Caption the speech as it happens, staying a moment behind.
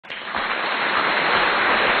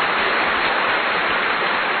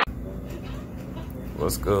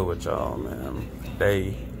What's good with y'all, man?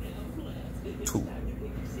 Day 2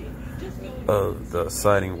 of the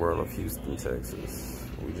exciting world of Houston, Texas.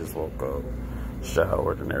 We just woke up,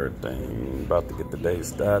 showered and everything, about to get the day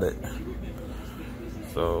started.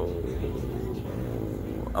 So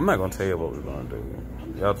I'm not gonna tell you what we're gonna do.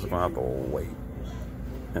 Y'all just gonna have to wait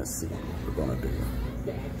and see what we're gonna do.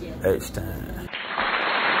 H-time.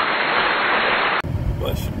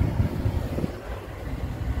 Bless you.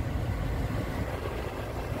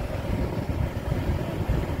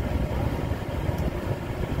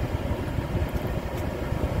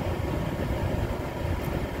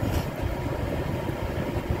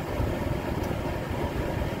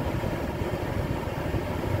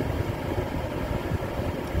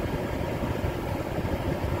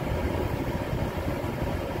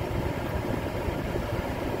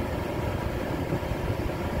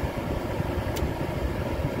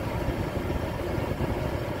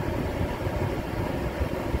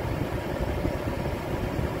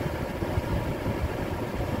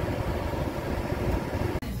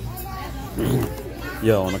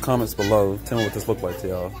 Yo, in the comments below, tell me what this looked like to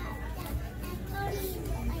y'all.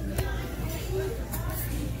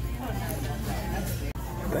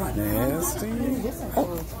 That nasty.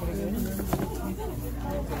 Oh.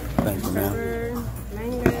 Thank you, ma'am.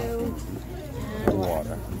 Mango.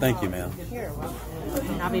 Water. Thank you, ma'am.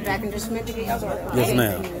 I'll be back in just a minute to get y'all's order. Yes,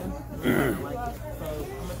 ma'am.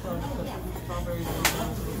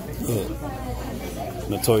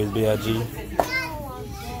 Notorious B.I.G.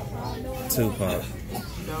 Tupac.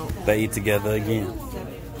 They eat together again.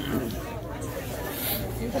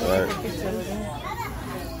 Alright.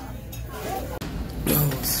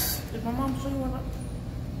 Did my mom show you one?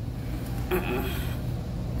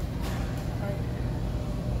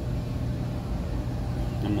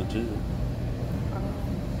 How much is it?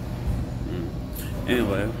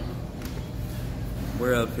 Anyway,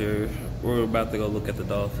 we're up here. We're about to go look at the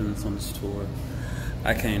dolphins on this tour.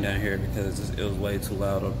 I came down here because it was way too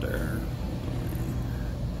loud up there.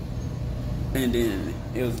 And then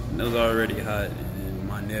it was already hot, and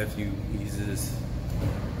my nephew, he's just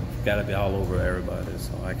gotta be all over everybody.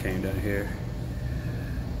 So I came down here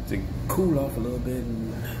to cool off a little bit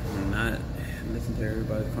and not listen to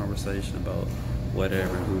everybody's conversation about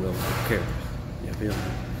whatever, who else cares. You feel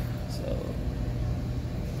me? So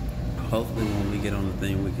hopefully when we get on the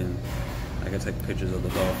thing, I can take pictures of the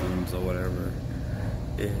dolphins or whatever.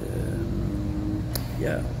 And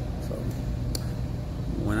yeah, so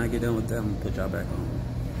when I get done with that, I'm gonna put y'all back on.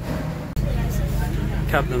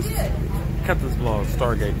 Captain's Vlog,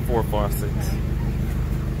 Stargate 456.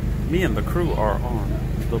 Me and the crew are on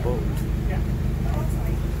the boat.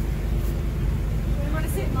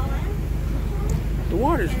 The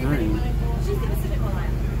water's green.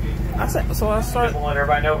 I started. Just want to let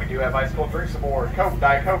everybody know we do have ice cold drinks aboard. Coke,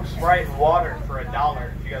 Diet Coke, Sprite, and water for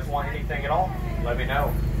 $1. If you guys want anything at all, let me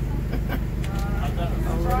know.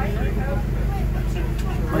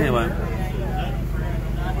 Anyway,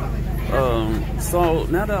 so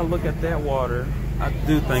now that I look at that water, I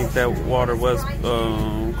do think that water was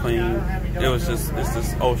clean. It's just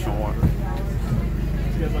ocean water.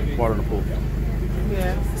 Water in the pool.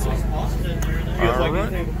 Yeah.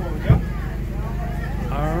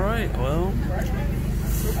 All right. Well,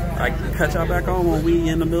 I can cut y'all back on when we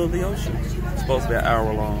in the middle of the ocean. It's supposed to be an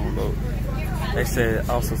hour long, but they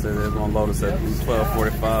also said they were gonna load us at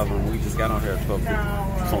 12:45, and we just got on here at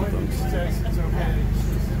 12:50 something.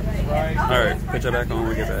 All right, put y'all back on when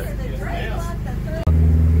we get back.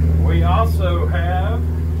 We also have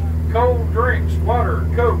cold drinks, water,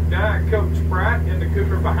 Coke, Diet Coke, Sprite in the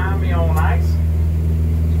cooler behind me on ice.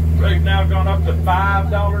 Right now gone up to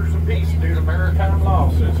 $5 a piece due to maritime law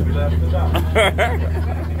since we left the dock.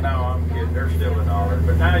 No, I'm kidding. They're still $1.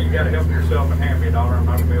 But now you got to help yourself and hand me $1. I'm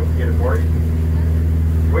not going to be able to get it for you.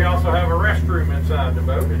 We also have a restroom inside the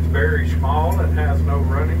boat. It's very small and has no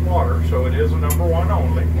running water, so it is a #1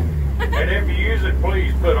 only. And if you use it,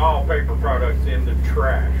 please put all paper products in the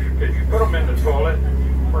trash. Because you put them in the toilet,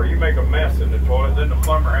 or you make a mess in the toilet, then the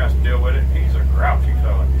plumber has to deal with it. He's a grouchy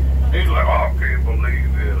fella. He's like, oh, I can't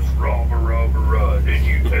believe this. Rubber. Did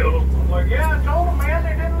you tell them? I'm like, yeah, I told them, man.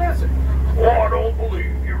 They didn't listen. Oh, I don't believe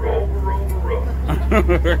you. Rubber. By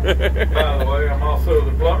the way, I'm also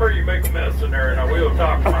the plumber. You make a mess in there, and I will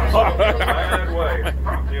talk to myself in a bad way.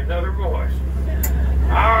 Probably another voice. All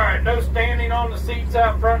right, no standing on the seats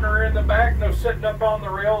out front or in the back. No sitting up on the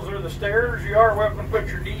rails or the stairs. You are welcome to put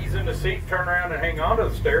your knees in the seat, turn around, and hang on to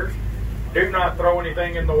the stairs. Do not throw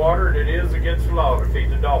anything in the water, and it is against the law to feed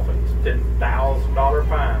the dolphins. $10,000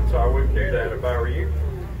 fine, so I wouldn't do that if I were you.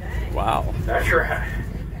 Wow. That's right.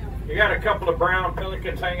 You got a couple of brown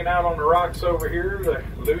pelicans hanging out on the rocks over here, the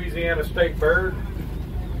Louisiana state bird.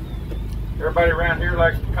 Everybody around here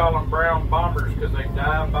likes to call them brown bombers because they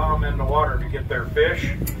dive bomb in the water to get their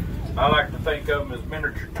fish. I like to think of them as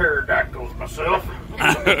miniature pterodactyls myself.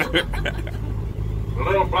 The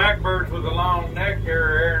little blackbirds with the long neck,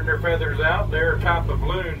 they're airing their feathers out. They're a type of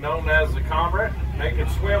loon known as the cormorant. They can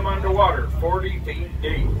swim underwater 40 feet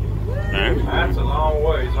deep. That's a long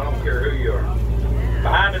ways, I don't care who you are.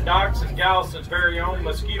 Behind the docks is Galveston's very own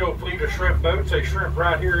mosquito fleet of shrimp boats. They shrimp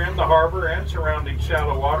right here in the harbor and surrounding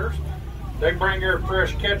shallow waters. They bring their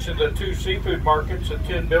fresh catch to the 2 seafood markets and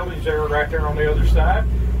 10 buildings there right there on the other side.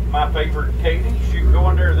 My favorite, Katie's. You can go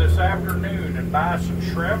in there this afternoon and buy some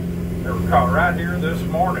shrimp. They were caught right here this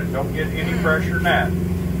morning. Don't get any fresher than that.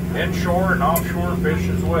 Inshore and offshore fish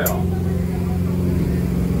as well.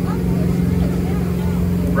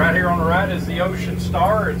 Right here on the right is the Ocean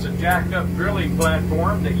Star. It's a jacked up drilling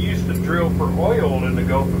platform that used to drill for oil in the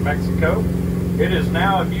Gulf of Mexico. It is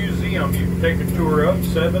now a museum you can take a tour of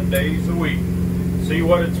 7 days a week. See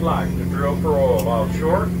what it's like to drill for oil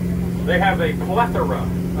offshore. They have a plethora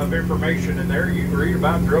of information in there you can read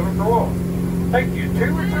about drilling for oil. Take you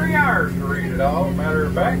 2 or 3 hours to read it all, matter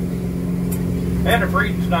of fact. And if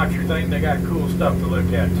reading's not your thing, they got cool stuff to look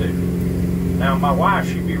at too. Now my wife,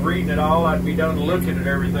 she'd be reading it all, I'd be done looking at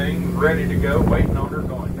everything, ready to go, waiting on her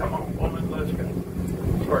going, come on woman, let's go.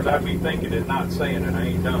 Of course, I'd be thinking it, not saying it, I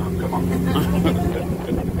ain't dumb, come on.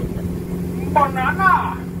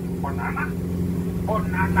 Banana, banana,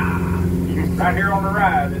 banana. Right here on the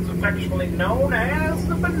right, it's affectionately known as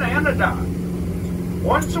the Banana Dock.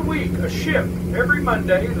 Once a week, a ship, every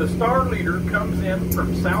Monday, the Star Leader comes in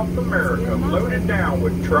from South America, loaded down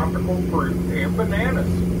with tropical fruit and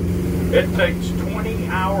bananas. It takes 20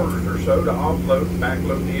 hours or so to offload and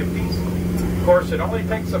backload the empties. Of course, it only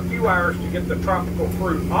takes a few hours to get the tropical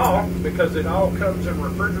fruit off because it all comes in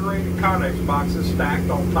refrigerated Connex boxes stacked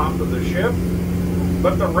on top of the ship.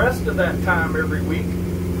 But the rest of that time every week,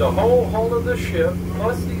 the whole hull of the ship,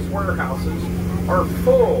 plus these warehouses, are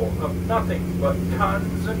full of nothing but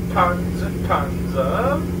tons and tons and tons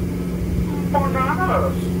of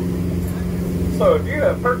bananas. So if you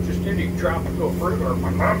have purchased any tropical fruit or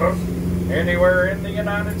bananas anywhere in the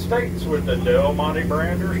United States with the Del Monte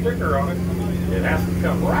brand or sticker on it, it has to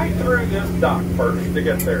come right through this dock first to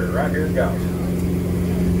get there, right here in Galveston.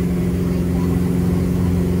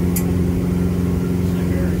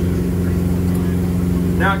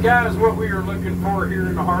 Now guys, what we are looking for here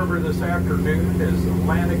in the harbor this afternoon is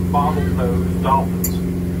Atlantic bottlenose dolphins.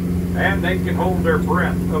 And they can hold their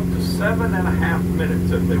breath up to 7.5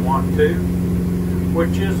 minutes if they want to,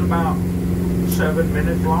 which is about 7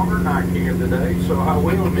 minutes longer than I can today, so I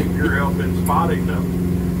will need your help in spotting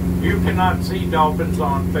them. You cannot see dolphins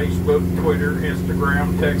on Facebook, Twitter,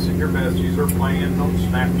 Instagram, texting your besties, or playing on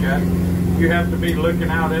Snapchat. You have to be looking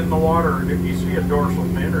out in the water, and if you see a dorsal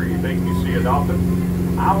fin or you think you see a dolphin,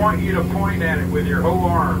 I want you to point at it with your whole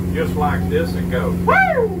arm, just like this, and go,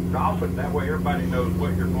 woo! Dolphin. That way everybody knows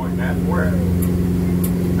what you're pointing at and where.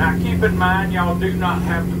 Now keep in mind, y'all do not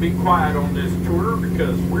have to be quiet on this tour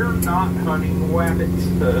because we're not hunting rabbits.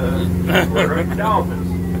 We're hunting dolphins.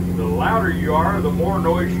 The louder you are, the more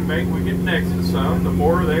noise you make. We get next to some, the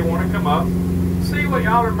more they want to come up. See what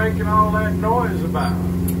y'all are making all that noise about.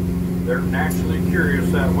 They're naturally curious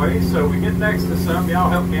that way, so we get next to some, y'all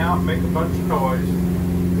help me out and make a bunch of noise.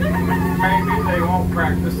 Maybe they won't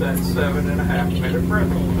practice that 7.5 minute breath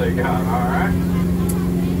they got, alright?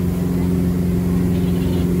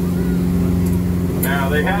 Now,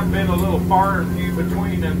 they have been a little far and few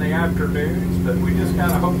between in the afternoons, but we just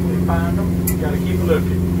gotta hopefully find them. Gotta keep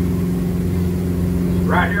looking.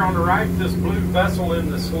 Right here on the right, this blue vessel in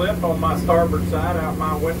the slip on my starboard side out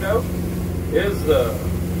my window is the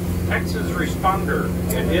Texas Responder.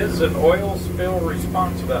 It is an oil spill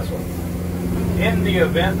response vessel. In the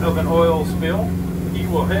event of an oil spill, he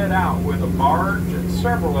will head out with a barge and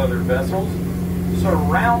several other vessels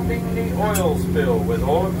surrounding the oil spill with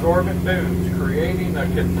oil-absorbent booms, creating a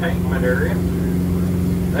containment area.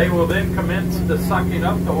 They will then commence the sucking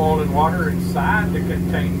up the oil and water inside the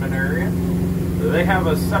containment area. They have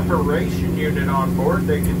a separation unit on board.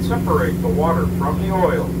 They can separate the water from the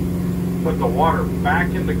oil, put the water back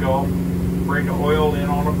in the Gulf, bring the oil in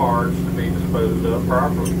on a barge to be disposed of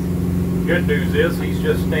properly. Good news is he's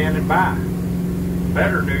just standing by.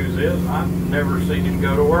 Better news is I've never seen him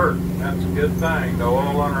go to work. That's a good thing. The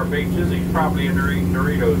oil on our beaches, he's probably in there eating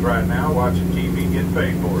Doritos right now, watching TV, getting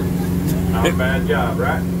paid for it. Not a bad job,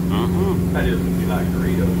 right? That is if you like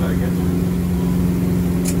Doritos, I guess.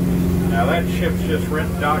 Now that ship's just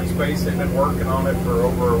renting dock space. They've been working on it for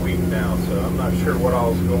over a week now, so I'm not sure what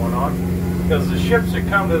all's going on. Because the ships that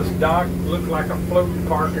come to this dock look like a floating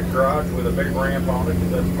parking garage with a big ramp on it.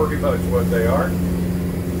 That's pretty much what they are.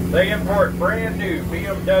 They import brand new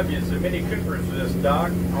BMWs and Mini Coopers to this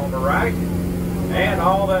dock on the right. And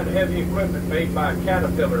all that heavy equipment made by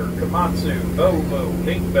Caterpillar, Komatsu, Volvo,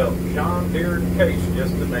 Link-Belt, John Deere, and Case,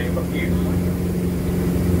 just to name a few.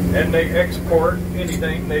 And they export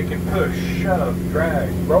anything they can push, shove,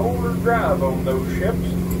 drag, roll, or drive on those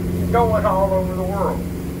ships, going all over the world.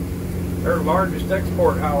 Their largest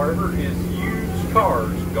export, however, is used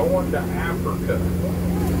cars going to Africa.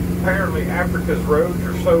 Apparently Africa's roads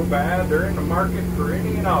are so bad, they're in the market for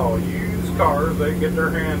any and all used cars they get their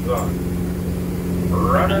hands on.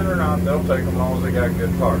 Running or not, they'll take them as long as they got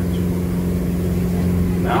good parts.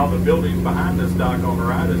 Now the building behind this dock on the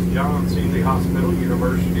right is John Seeley Hospital,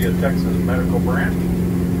 University of Texas Medical Branch,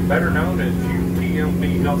 better known as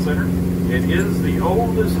UTMB Health Center. It is the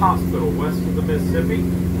oldest hospital west of the Mississippi,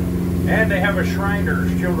 and they have a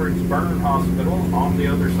Shriners Children's Burn Hospital on the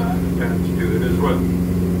other side attached to it as well.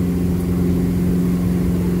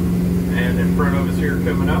 And in front of us here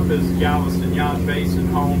coming up is Galveston Yacht Basin,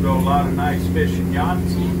 home to a lot of nice fishing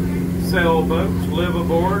yachts, sailboats,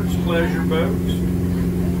 liveaboards, pleasure boats,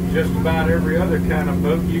 just about every other kind of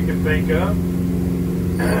boat you can think of.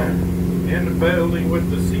 In the building with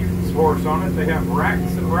the seahorse on it, they have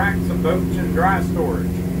racks and racks of boats in dry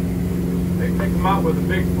storage. They pick them up with a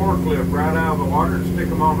big forklift right out of the water and stick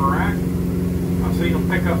them on the rack. I've seen them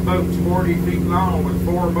pick up boats 40 feet long with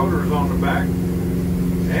 4 motors on the back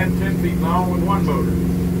and 10 feet long with 1 motor.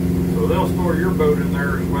 So they'll store your boat in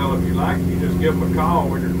there as well if you like. You just give them a call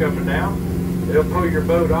when you're coming down. They'll pull your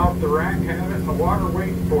boat off the rack, have it in the water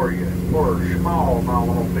waiting for you for a small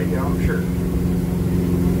nominal fee, I'm sure.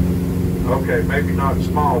 Okay, maybe not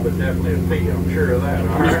small, but definitely a fee, I'm sure of that,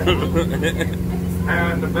 all right?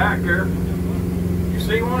 Now in the back there, you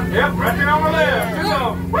see one? Yep, right there on the left.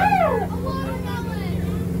 Go. Woo!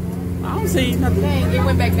 I don't see nothing. Dang, it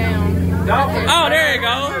went back down. Oh, there you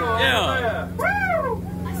go. Yeah. Woo!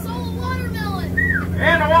 I saw a watermelon.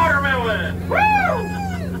 And a watermelon. Woo!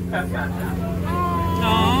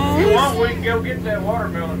 You want, we can go get that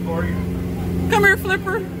watermelon for you. Come here,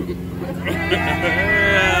 Flipper.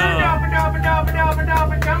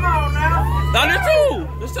 Come on now. No, there's 2.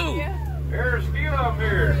 There's 2. There's a few of them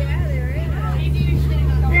here. Yeah, there is.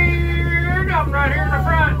 Here, up right here in the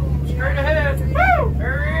front. Straight ahead. Woo!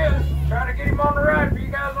 There he is. Trying to get him on the right for you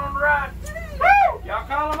guys on the right. Woo! Y'all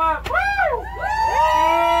call him up. Woo! Woo!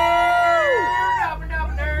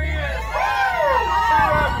 There he is. Woo!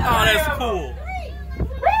 Oh, that's cool.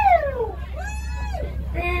 Woo!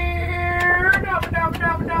 Here,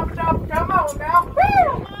 come on now.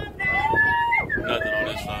 Woo! Nothing on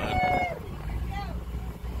this side.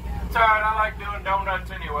 It's alright, I like doing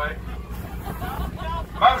donuts anyway.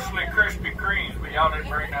 Mostly Krispy Kremes, but y'all didn't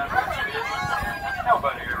bring that much, did you?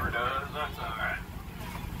 Nobody ever does, that's alright.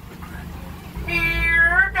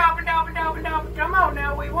 Here, come on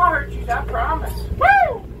now, we won't hurt you, I promise.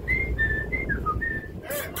 Woo!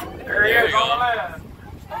 There he is on the left.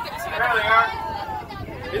 There they are.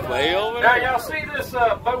 It's way over Now there. y'all see this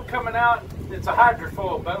boat coming out? It's a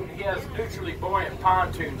hydrofoil boat, and he has neutrally buoyant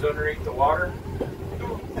pontoons underneath the water.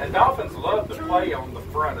 And dolphins love to play on the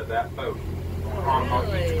front of that boat, on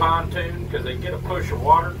each pontoon, because they get a push of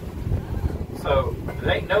water. So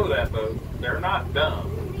they know that boat. They're not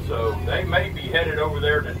dumb. So they may be headed over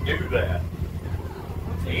there to do that.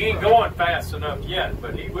 He ain't going fast enough yet,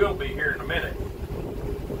 but he will be here in a minute.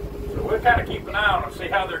 So we'll kind of keep an eye on them, see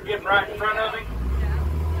how they're getting right in front of him.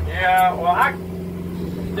 Yeah, well,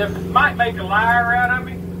 they might make a liar out of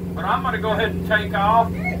me, but I'm going to go ahead and take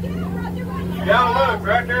off. Y'all look,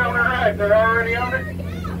 right there on the right, they're already on it.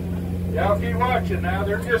 Y'all keep watching now,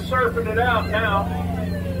 they're just surfing it out now.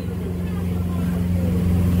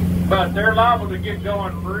 But they're liable to get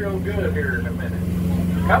going real good here in a minute.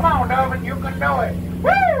 Come on, Donovan, you can do it.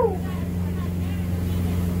 Woo!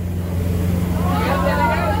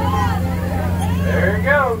 There he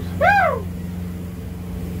goes. Woo!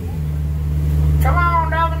 Come on,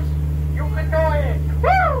 Donovan, you can do it.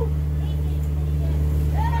 Woo!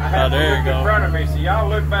 I have to there you look go. in front of me, so y'all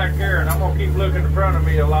look back there, and I'm going to keep looking in front of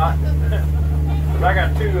me a lot. Because I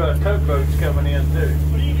got 2 tugboats coming in, too.